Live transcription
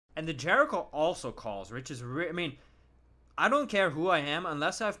And the Jericho also calls, which is, I mean, I don't care who I am,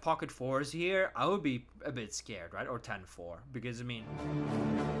 unless I have pocket fours here, I would be a bit scared, right? Or 10-4, because, I mean...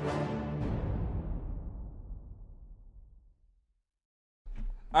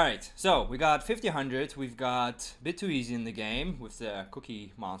 Alright, so we got 50-100, we've got a bit too easy in the game, with the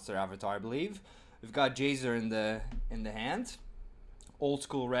Cookie Monster avatar, I believe. We've got Jazer in the hand. Old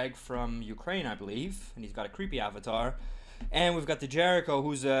school reg from Ukraine, I believe, and he's got a creepy avatar. And we've got the Jericho,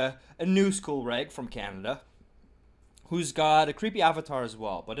 who's a new school reg from Canada, who's got a creepy avatar as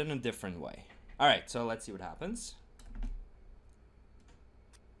well, but in a different way. Alright, so let's see what happens.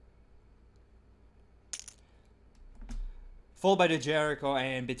 Followed by the Jericho,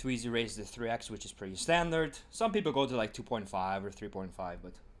 and bit too easy raises the 3x, which is pretty standard. Some people go to like 2.5 or 3.5,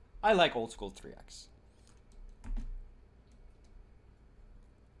 but I like old school 3x.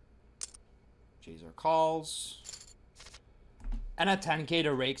 Jazer calls. And at 10k,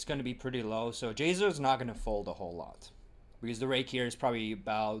 the rake's going to be pretty low, so Jazer's not going to fold a whole lot. Because the rake here is probably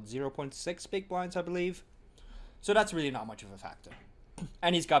about 0.6 big blinds, I believe. So that's really not much of a factor.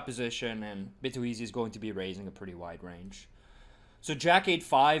 And he's got position, and bit too easy is going to be raising a pretty wide range. So Jack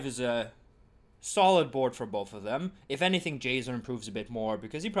 8-5 is a solid board for both of them. If anything, Jazer improves a bit more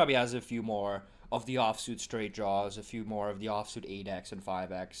because he probably has a few more of the offsuit straight draws, a few more of the offsuit 8x and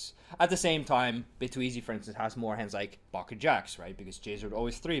 5x. At the same time, bit too easy, for instance, has more hands like pocket jacks, right? Because Jazer would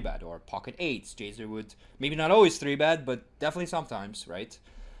always 3-bet, or pocket 8s. Jazer would maybe not always 3-bet, but definitely sometimes, right?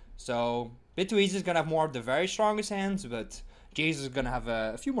 So bit too easy is going to have more of the very strongest hands, but Jazer is going to have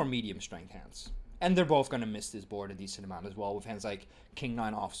a few more medium strength hands. And they're both going to miss this board a decent amount as well, with hands like King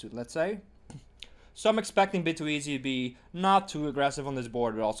 9 offsuit, let's say. So I'm expecting bit too easy to be not too aggressive on this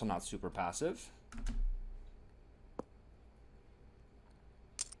board, but also not super passive.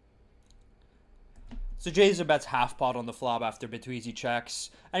 So Jazer bets half pot on the flop after bit too easy checks,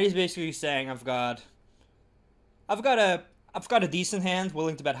 and he's basically saying I've got a decent hand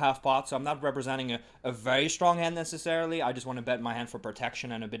willing to bet half pot, so I'm not representing a very strong hand necessarily. I just want to bet my hand for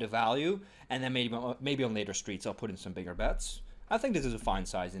protection and a bit of value, and then maybe on later streets I'll put in some bigger bets. I think this is a fine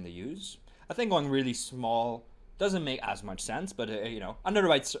sizing to use. I think going really small doesn't make as much sense, but you know, under the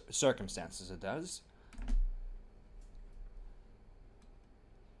right circumstances it does.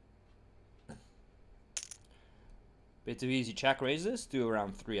 Bit too easy check raises, do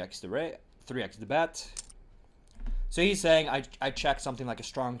around 3x the bet. So he's saying I check something like a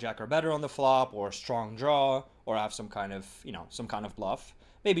strong jack or better on the flop, or a strong draw, or have some kind of, you know, some kind of bluff.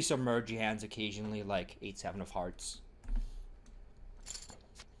 Maybe some mergey hands occasionally, like 8-7 of hearts.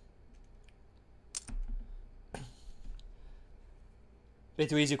 Bit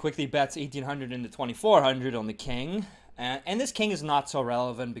too easy quickly bets 1800 into 2400 on the king. And this king is not so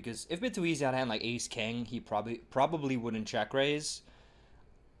relevant because if bit too easy had a hand like ace king, he probably wouldn't check raise.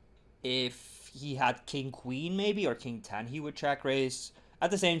 If he had king queen maybe, or king 10, he would check raise.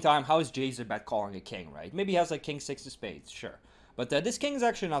 At the same time, how is Jazer bet calling a king, right? Maybe he has like king 6 of spades, sure. But this king is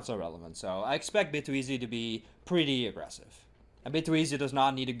actually not so relevant, so I expect bit too easy to be pretty aggressive. And bit too easy does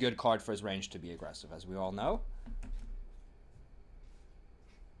not need a good card for his range to be aggressive, as we all know.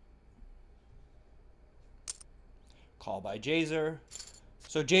 Call by Jazer.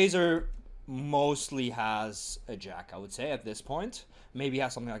 So Jazer mostly has a jack, I would say, at this point. Maybe he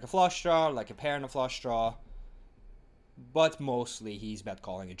has something like a flush draw, like a pair and a flush draw. But mostly he's bet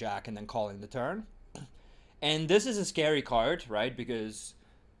calling a jack and then calling the turn. And this is a scary card, right? Because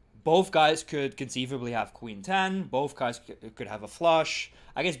both guys could conceivably have queen 10. Both guys could have a flush.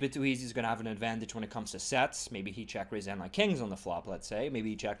 I guess bit too easy is going to have an advantage when it comes to sets. Maybe he check raise hand like kings on the flop, let's say.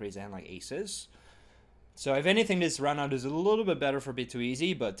 Maybe he check raise hand like aces. So if anything, this run out is a little bit better for bit too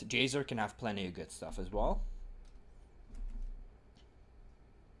easy, but Jazer can have plenty of good stuff as well.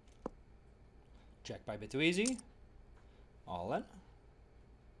 Check by bit too easy. All in.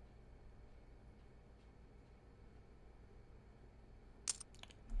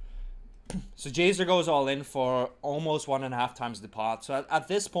 So Jazer goes all in for almost 1.5 times the pot. So at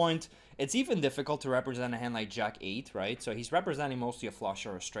this point, it's even difficult to represent a hand like Jack 8, right? So he's representing mostly a flush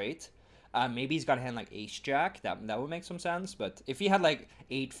or a straight. Maybe he's got a hand like ace jack. That would make some sense. But if he had like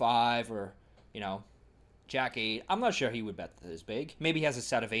 8-5 or, you know, Jack 8, I'm not sure he would bet this big. Maybe he has a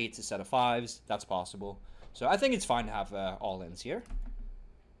set of 8s, a set of 5s. That's possible. So I think it's fine to have all-ins here.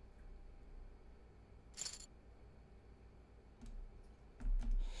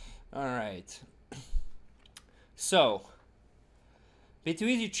 All right. So bit too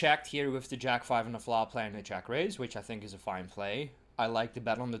easy checked here with the Jack 5 on the flop playing the check raise, which I think is a fine play. I like the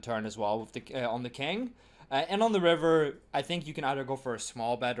bet on the turn as well with the on the king. And on the river, I think you can either go for a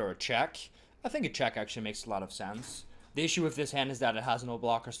small bet or a check. I think a check actually makes a lot of sense. The issue with this hand is that it has no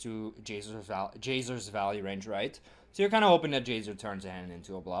blockers to Jazer's value range, right? So you're kind of hoping that Jazer turns a hand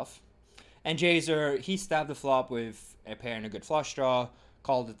into a bluff. And Jazer, he stabbed the flop with a pair and a good flush draw,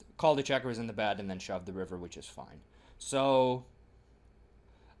 called the checkers in the bed, and then shoved the river, which is fine. So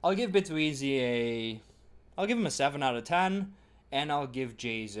I'll give Bit2Easy I'll give him a 7 out of 10, and I'll give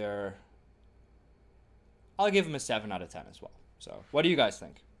Jazer, I'll give him a 7 out of 10 as well. So what do you guys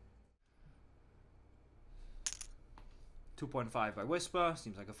think? 2.5 by Whisper,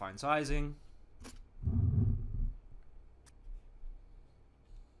 seems like a fine sizing.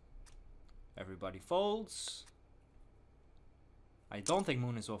 Everybody folds. I don't think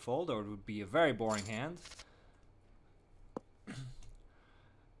Munis will fold, or it would be a very boring hand.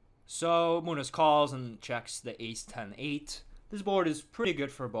 So Munis calls and checks the ace 10 8. This board is pretty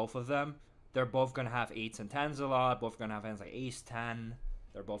good for both of them. They're both going to have 8s and 10s a lot. Both going to have hands like ace 10.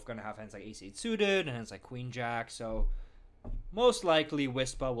 They're both going to have hands like ace 8 suited and hands like queen jack. So most likely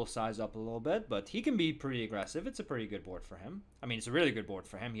Whisper will size up a little bit, but he can be pretty aggressive. It's a pretty good board for him. I mean, it's a really good board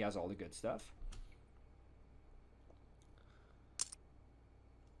for him. He has all the good stuff.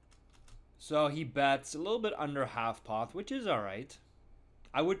 So he bets a little bit under half pot, which is alright.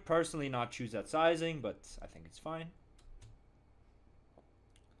 I would personally not choose that sizing, but I think it's fine.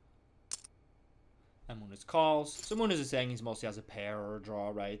 And Munis calls. So Munis is saying he's mostly has a pair or a draw,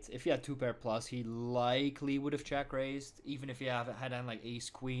 right? If he had 2-pair plus, he likely would have check raised. Even if he had hand like ace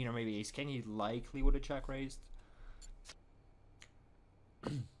queen or maybe ace king, he likely would have check raised.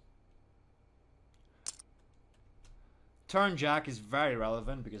 Turn jack is very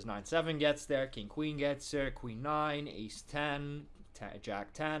relevant because 9-7 gets there, king queen gets there, queen 9, ace 10,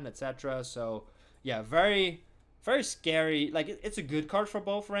 jack 10, etc. So yeah, very scary. Like, it's a good card for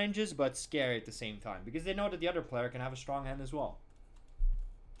both ranges, but scary at the same time because they know that the other player can have a strong hand as well.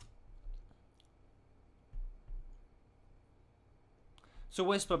 So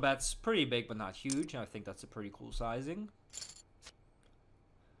Whisper bets pretty big but not huge. I think that's a pretty cool sizing.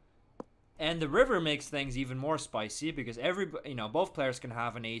 And the river makes things even more spicy because both players can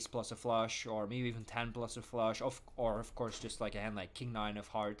have an ace plus a flush, or maybe even 10 plus a flush, or of course just like a hand like king 9 of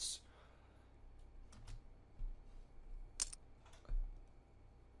hearts.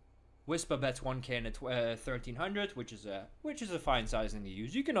 Whisper bets 1k in a 1300, which is a fine sizing to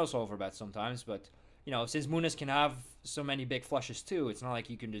use. You can also overbet sometimes, but since Munis can have so many big flushes too, it's not like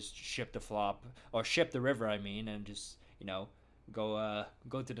you can just ship the flop or ship the river, I mean, and just go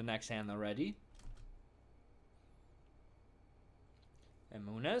to the next hand already. And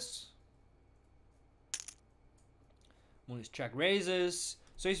Munis check raises.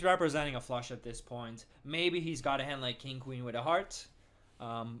 So he's representing a flush at this point. Maybe he's got a hand like king queen with a heart.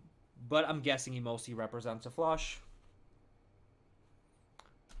 But I'm guessing he mostly represents a flush.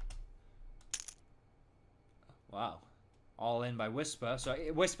 Wow. All in by Whisper. So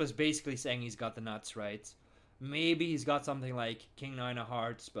Whisper's basically saying he's got the nuts, right? Maybe he's got something like king 9 of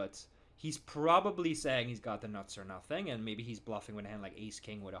hearts, but he's probably saying he's got the nuts or nothing, and maybe he's bluffing with a hand like ace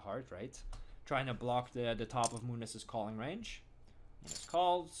king with a heart, right? Trying to block the top of Munis's calling range. Munis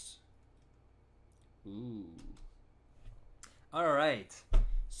calls. Ooh. Alright.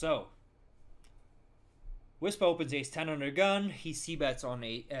 So Whisper opens ace 10 under gun. He c-bets on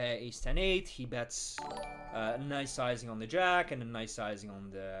ace 10 8. He bets a nice sizing on the jack and a nice sizing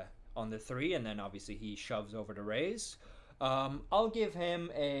on the 3, and then obviously he shoves over the raise. I'll give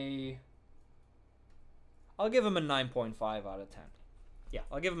him a 9.5 out of 10. Yeah,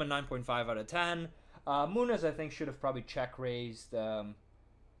 I'll give him a 9.5 out of 10. Munis, I think, should have probably check raised.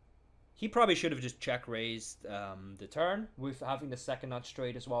 He probably should have just check raised the turn with having the second nut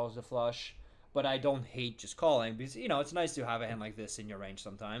straight as well as the flush. But I don't hate just calling because it's nice to have a hand like this in your range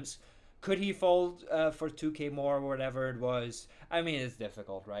sometimes. Could he fold for 2k more or whatever it was? I mean, it's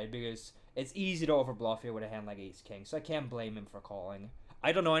difficult, right? Because it's easy to overbluff here with a hand like ace king, so I can't blame him for calling.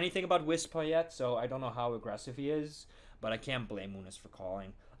 I don't know anything about Whisper yet, so I don't know how aggressive he is, but I can't blame Munis for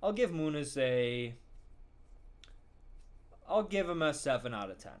calling. I'll give Munis I'll give him a 7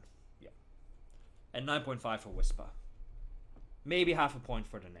 out of 10. Yeah. And 9.5 for Whisper. Maybe half a point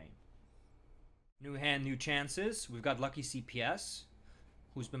for the name. New hand, new chances. We've got Lucky CPS,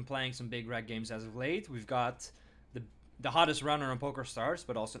 who's been playing some big reg games as of late. We've got the hottest runner on Poker Stars,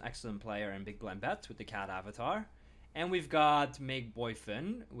 but also an excellent player in Big Blind Bets with the cat avatar. And we've got Meg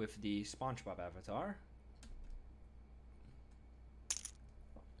Boyfin with the SpongeBob avatar.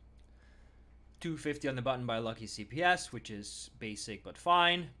 250 on the button by Lucky CPS, which is basic but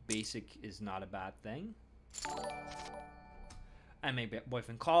fine. Basic is not a bad thing. And maybe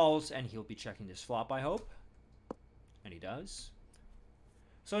Boyfriend calls, and he'll be checking this flop, I hope. And he does.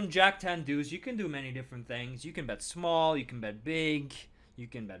 So in Jack 10 deuce, you can do many different things. You can bet small, you can bet big, you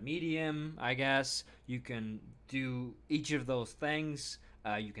can bet medium, I guess. You can do each of those things.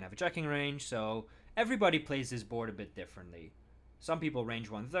 You can have a checking range. So everybody plays this board a bit differently. Some people range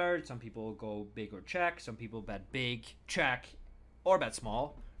 1/3, some people go big or check, some people bet big, check, or bet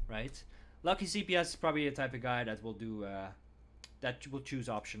small, right? Lucky CPS is probably the type of guy that will do that will choose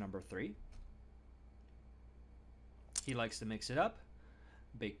option number 3. He likes to mix it up.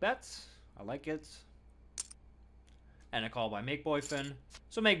 Big bet, I like it. And a call by Make Boyfriend.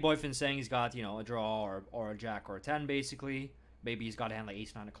 So Make Boyfriend saying he's got, you know, a draw or a jack or a 10 basically. Maybe he's got a hand like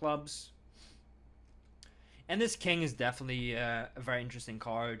ace 9 of clubs. And this king is definitely a very interesting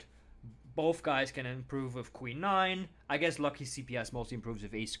card. Both guys can improve with queen 9. I guess Lucky CPS mostly improves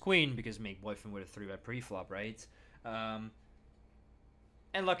with ace queen because Make Boyfriend with a 3-bet pre-flop, right? And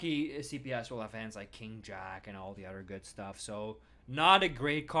Lucky CPS will have hands like king jack and all the other good stuff. So not a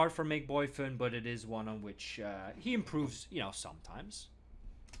great card for Make Boyfriend, but it is one on which he improves, you know, sometimes.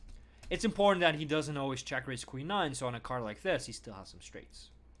 It's important that he doesn't always check raise queen 9, so on a card like this, he still has some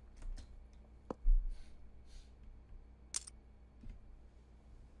straights.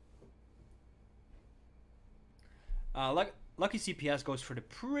 Lucky CPS goes for the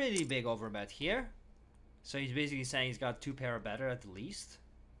pretty big overbet here. So he's basically saying he's got 2 pair or better at the least.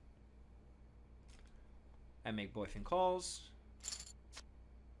 And Make Boyfriend calls.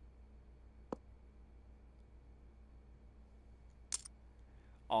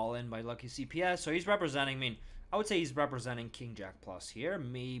 All in by Lucky CPS. So he's representing, I mean, I would say he's representing King Jack plus here.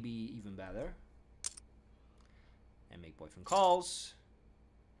 Maybe even better. And Make Boyfriend calls.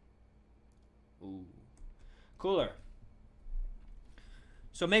 Ooh. Cooler.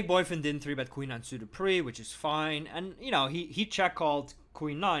 So Make Boyfriend didn't 3-bet Queen 9 suited pre, which is fine. And, you know, he check called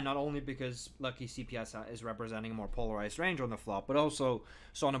Queen 9, not only because Lucky CPS is representing a more polarized range on the flop, but also,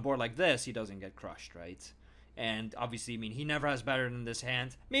 so on a board like this, he doesn't get crushed, right? And obviously, I mean, he never has better than this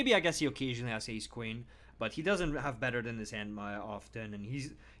hand. Maybe, I guess he occasionally has ace queen, but he doesn't have better than this hand often. And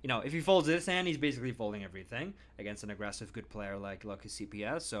he's, you know, if he folds this hand, he's basically folding everything against an aggressive good player like Lucky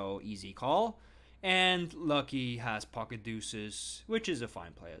CPS, so easy call. And Lucky has pocket deuces, which is a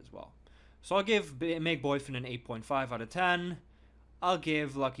fine play as well. So I'll give Make Boyfriend an 8.5 out of 10. I'll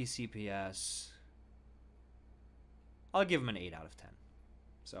give Lucky CPS, I'll give him an 8 out of 10.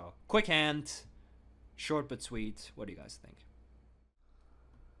 So, quick hand, short but sweet. What do you guys think?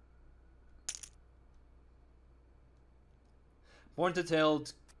 Born to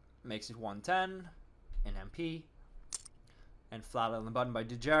Tilt makes it 110 in MP. And flat on the button by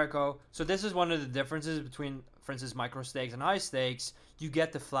DeJericho. So this is one of the differences between, for instance, micro stakes and high stakes. You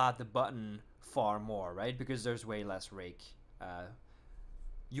get to flat the button far more, right? Because there's way less rake.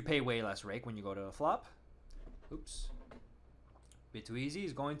 You pay way less rake when you go to the flop. Oops. Bit too easy.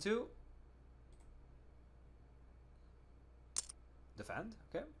 He's going to defend.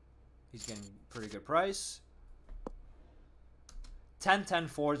 Okay. He's getting pretty good price.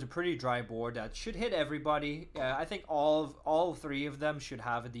 10-10-4 is a pretty dry board that should hit everybody. I think all 3 of them should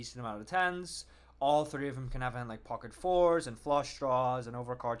have a decent amount of 10s. All 3 of them can have like pocket 4s and flush draws and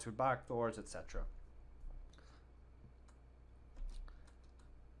overcards with backdoors, etc.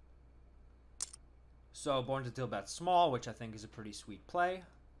 So Born to Tilt bets small, which I think is a pretty sweet play.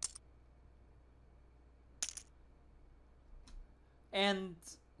 And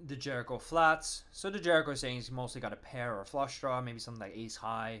the Jericho flats. So the Jericho is saying he's mostly got a pair or a flush draw, maybe something like ace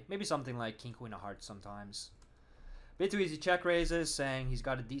high, maybe something like king queen of hearts sometimes. Bit too easy check raises, saying he's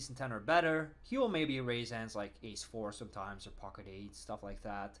got a decent 10 or better. He will maybe raise hands like ace 4 sometimes or pocket 8, stuff like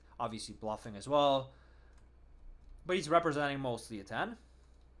that. Obviously bluffing as well. But he's representing mostly a 10.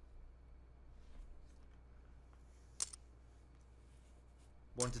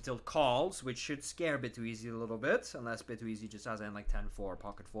 Born to Tilt calls, which should scare Bit Too Easy a little bit, unless Bit Too Easy just has in like 10-4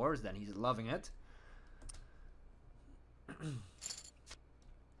 pocket 4s, then he's loving it.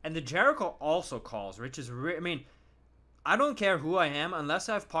 And the Jericho also calls, which is, I mean, I don't care who I am, unless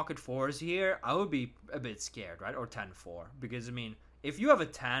I have pocket 4s here, I would be a bit scared, right? Or 10-4, because I mean, if you have a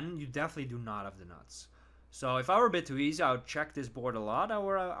 10, you definitely do not have the nuts. So if I were Bit Too Easy, I would check this board a lot,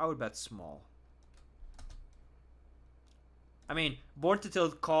 or I would bet small. I mean, Born to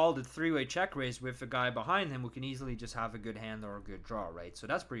Tilt called a 3-way check raise with a guy behind him who can easily just have a good hand or a good draw, right? So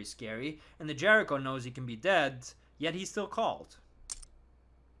that's pretty scary. And the Jericho knows he can be dead, yet he's still called.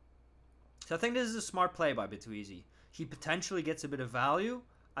 So I think this is a smart play by Bit Too Easy. He potentially gets a bit of value.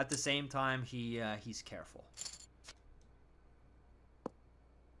 At the same time, he's careful.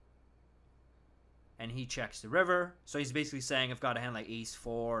 And he checks the river. So he's basically saying, I've got a hand like ace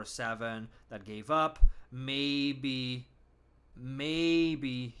 4 or 7 that gave up. Maybe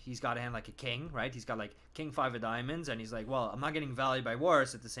maybe he's got a hand like a king, right? He's got like king 5 of diamonds, and he's like, well, I'm not getting valued by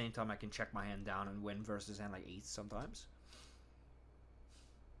worse. At the same time, I can check my hand down and win versus hand like 8 sometimes.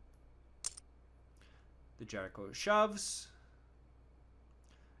 The Jericho shoves.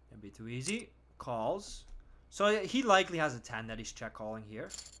 It'd be too easy. Calls. So he likely has a 10 that he's check calling here.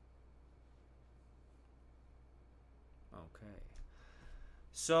 Okay.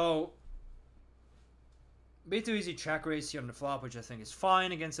 So bit too easy check raise here on the flop, which I think is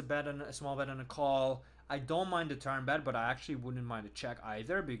fine against a bet and a small bet and a call. I don't mind the turn bet, but I actually wouldn't mind a check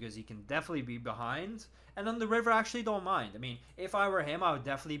either because he can definitely be behind. And on the river, I actually don't mind. I mean, if I were him, I would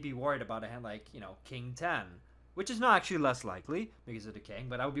definitely be worried about a hand like, you know, king 10, which is not actually less likely because of the king,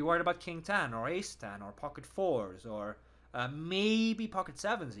 but I would be worried about king 10 or ace 10 or pocket 4s or maybe pocket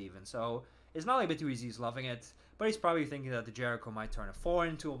 7s even. So it's not like a bit too easy. He's loving it, but he's probably thinking that the Jericho might turn a 4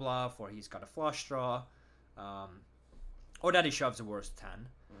 into a bluff, or he's got a flush draw. Or that he shoves a worse 10.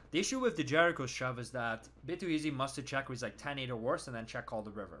 The issue with the Jericho shove is that bit too easy must have check with like 10-8 or worse and then check call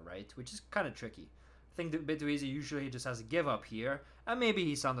the river, right? Which is kind of tricky. I think the bit too easy usually just has a give up here, and maybe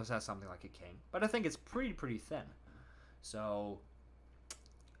he sometimes has something like a king. But I think it's pretty thin. So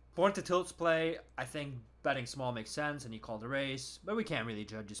born to tilt's play, I think betting small makes sense, and he called a raise, but we can't really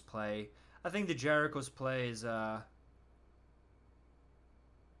judge his play. I think the Jericho's play is a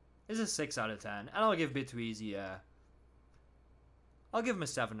 6 out of 10, and I'll give bit too easy I'll give him a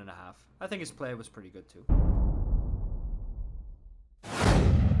 7.5. I think his play was pretty good too.